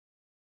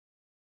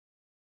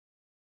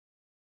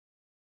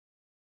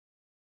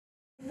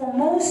For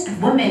most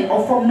women,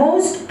 or for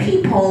most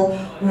people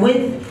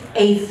with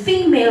a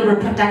female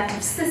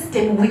reproductive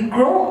system, we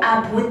grow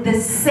up with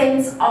this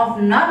sense of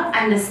not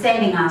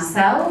understanding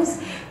ourselves.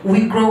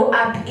 We grow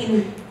up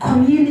in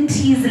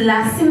communities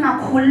la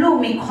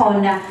singakhulumi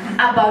khona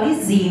about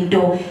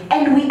izinto,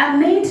 and we are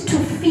made to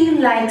feel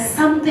like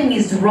something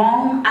is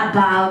wrong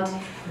about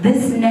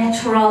this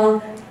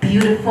natural,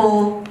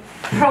 beautiful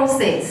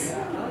process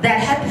that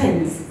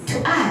happens to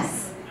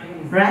us,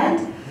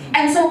 right?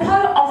 And so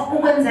part of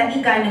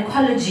ukwenza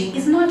gynecology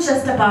is not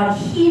just about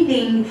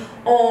healing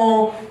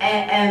or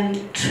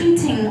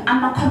treating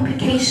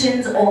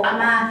complications or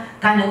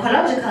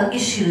gynecological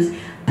issues,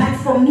 but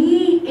for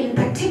me in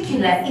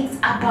particular, it's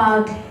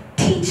about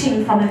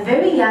teaching from a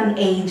very young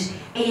age,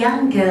 a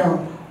young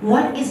girl,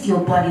 what is your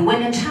body?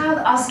 When a child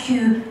asks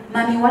you,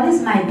 Mommy, what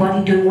is my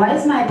body doing? Why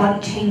is my body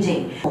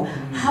changing?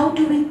 How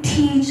do we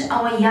teach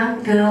our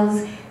young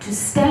girls to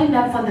stand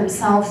up for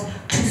themselves,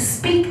 to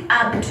speak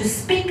up, to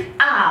speak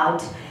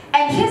out?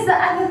 And here's the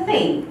other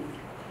thing.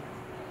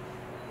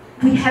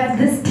 We have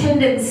this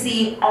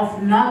tendency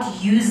of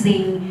not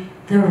using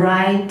the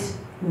right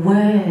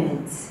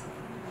words.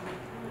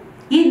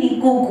 Yini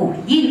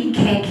kuku, yini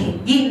keke,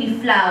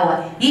 yini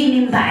flower,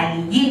 yini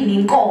mbali,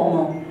 yini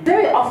nkomo.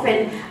 Very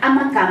often,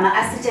 amagama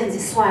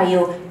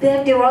asetshenziswayo,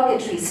 they're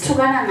derogatory,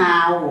 situkana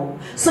ngawo.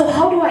 So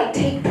how do I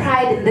take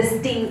pride in this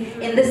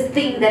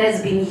thing that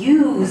has been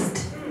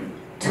used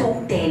to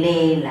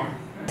delela?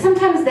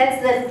 Sometimes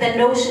that's the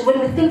notion. When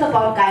we think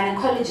about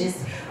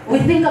gynecologists, we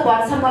think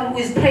about someone who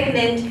is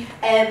pregnant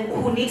and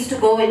who needs to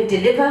go and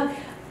deliver,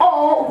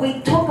 or we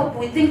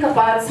think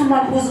about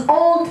someone who's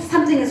old,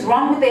 something is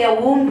wrong with their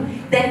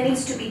womb that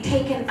needs to be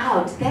taken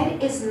out.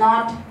 That is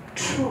not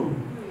true.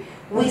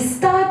 We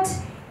start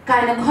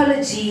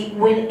gynecology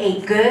when a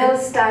girl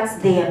starts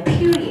their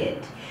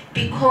period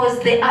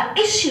because there are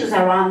issues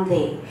around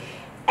there.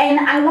 And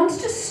I want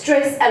to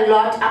stress a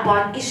lot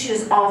about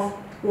issues of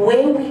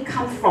where we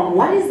come from,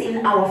 what is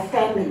in our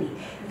family.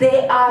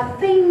 There are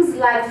things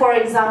like, for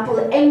example,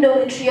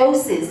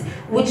 endometriosis,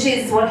 which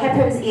is what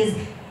happens is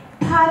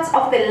parts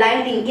of the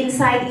lining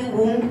inside the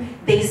womb,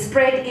 they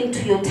spread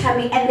into your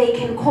tummy and they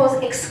can cause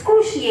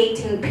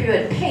excruciating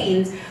period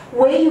pains,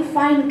 where you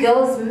find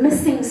girls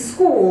missing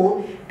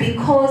school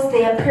because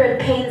their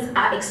period pains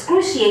are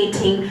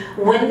excruciating.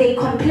 When they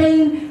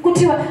complain, we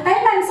were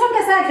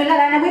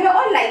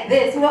all like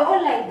this, we were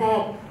all like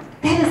that.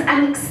 That is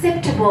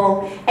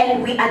unacceptable,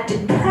 and we are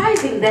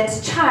depriving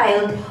that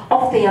child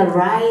of their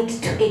right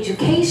to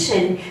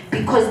education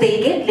because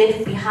they get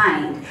left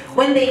behind.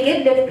 When they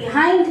get left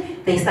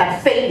behind, they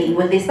start failing.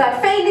 When they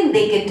start failing,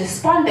 they get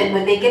despondent.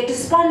 When they get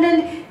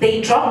despondent,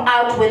 they drop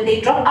out. When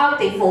they drop out,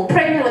 they fall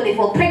pregnant. When they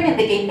fall pregnant,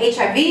 they get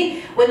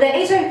HIV. When the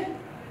HIV...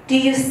 Do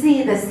you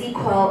see the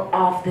sequel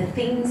of the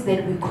things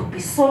that we could be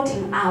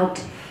sorting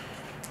out,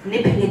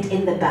 nipping it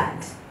in the bud?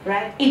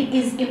 Right? It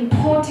is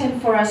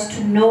important for us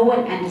to know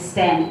and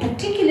understand,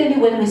 particularly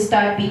when we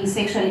start being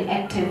sexually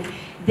active,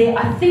 there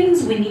are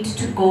things we need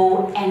to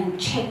go and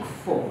check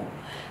for.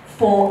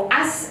 For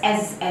us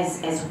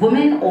as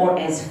women or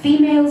as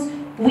females,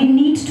 we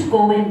need to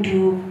go and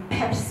do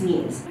pap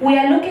smears. We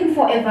are looking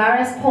for a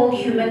virus called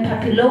human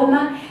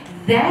papilloma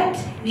that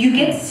you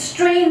get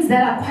strains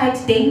that are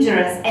quite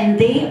dangerous, and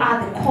they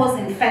are the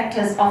causing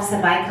factors of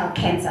cervical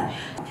cancer.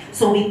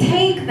 So we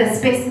take the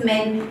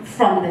specimen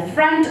from the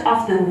front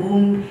of the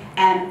womb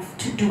and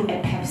to do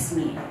a pap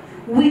smear.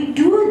 We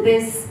do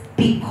this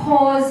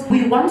because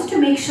we want to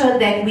make sure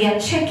that we are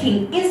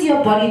checking, is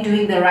your body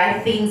doing the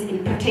right things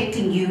in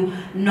protecting you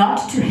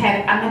not to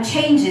have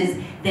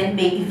changes that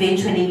may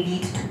eventually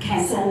lead to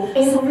cancer. So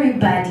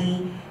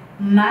everybody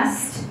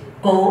must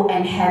go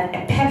and have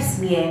a pap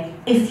smear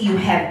if you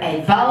have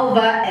a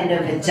vulva and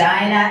a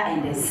vagina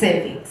and a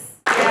cervix.